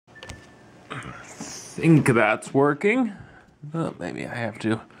think that's working. Oh, maybe I have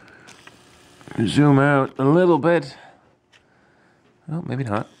to zoom out a little bit. Oh, maybe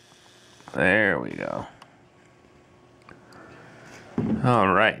not. There we go.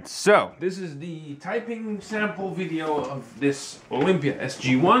 Alright, so this is the typing sample video of this Olympia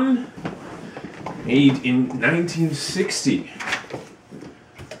SG-1 made in 1960.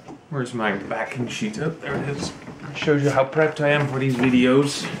 Where's my backing sheet? Oh, there it is. It shows you how prepped I am for these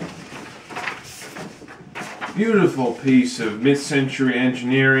videos. Beautiful piece of mid-century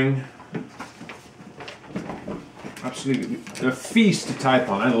engineering. Absolutely a feast to type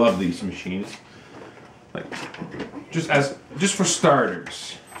on. I love these machines. Like, just for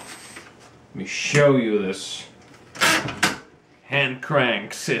starters, let me show you this hand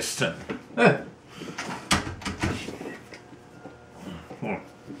crank system.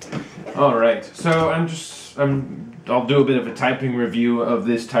 All right, so I'll do a bit of a typing review of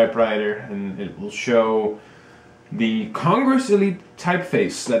this typewriter, and it will show the Congress Elite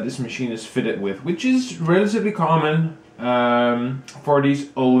typeface that this machine is fitted with, which is relatively common for these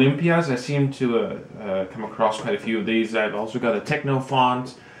Olympias. I seem to come across quite a few of these. I've also got a techno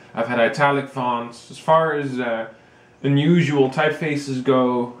font. I've had italic fonts. As far as unusual typefaces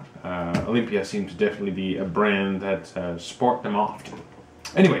go, Olympia seems to definitely be a brand that sport them often.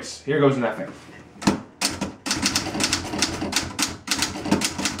 Anyways, here goes nothing.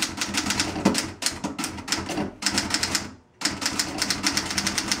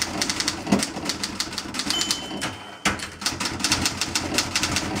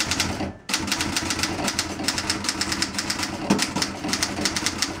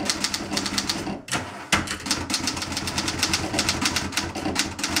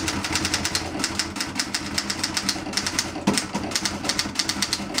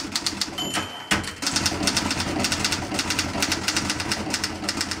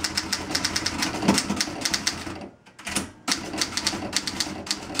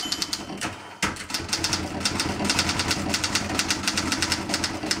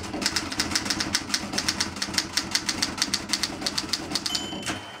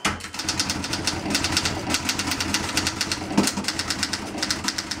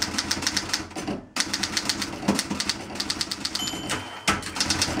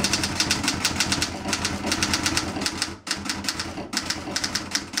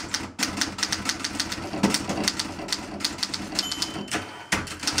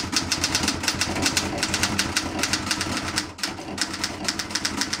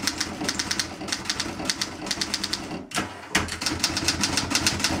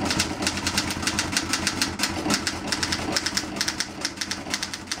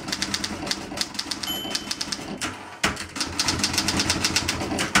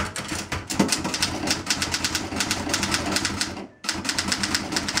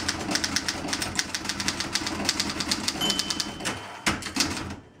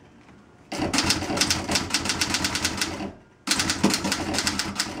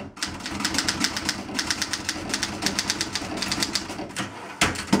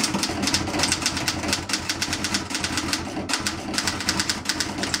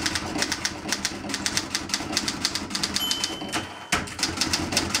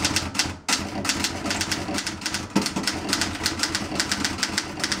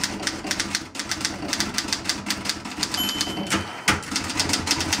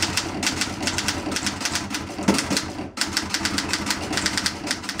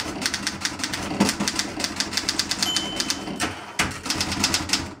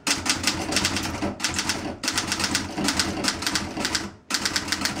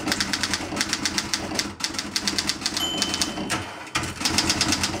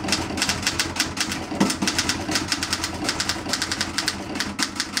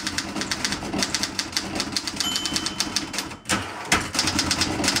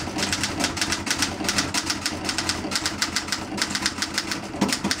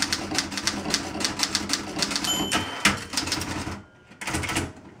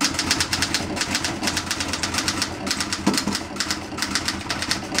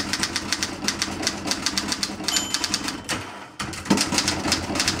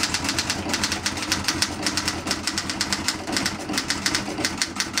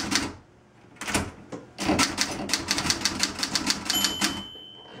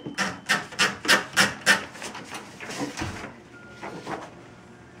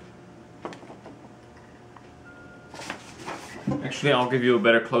 Actually, I'll give you a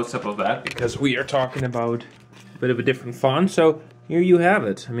better close-up of that because we are talking about a bit of a different font. So here you have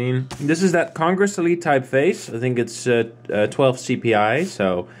it. I mean, this is that Congress Elite typeface. I think it's 12 CPI,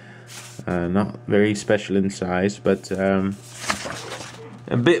 so not very special in size, but a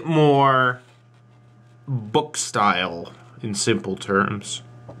bit more book style, in simple terms.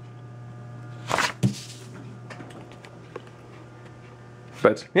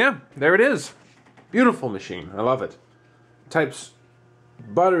 But yeah, there it is. Beautiful machine. I love it. Types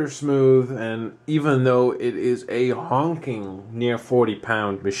butter smooth, and even though it is a honking near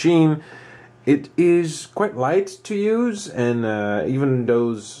 40-pound machine, it is quite light to use, and even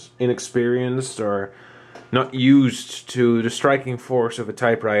those inexperienced or not used to the striking force of a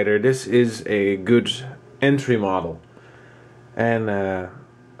typewriter, this is a good entry model. And I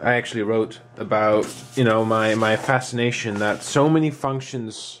actually wrote about, you know, my fascination that so many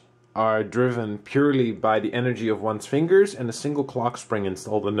functions are driven purely by the energy of one's fingers and a single clock spring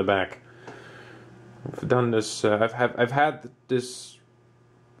installed in the back. I've done this. I've had this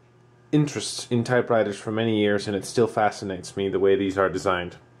interest in typewriters for many years, and it still fascinates me the way these are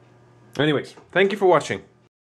designed. Anyways, thank you for watching.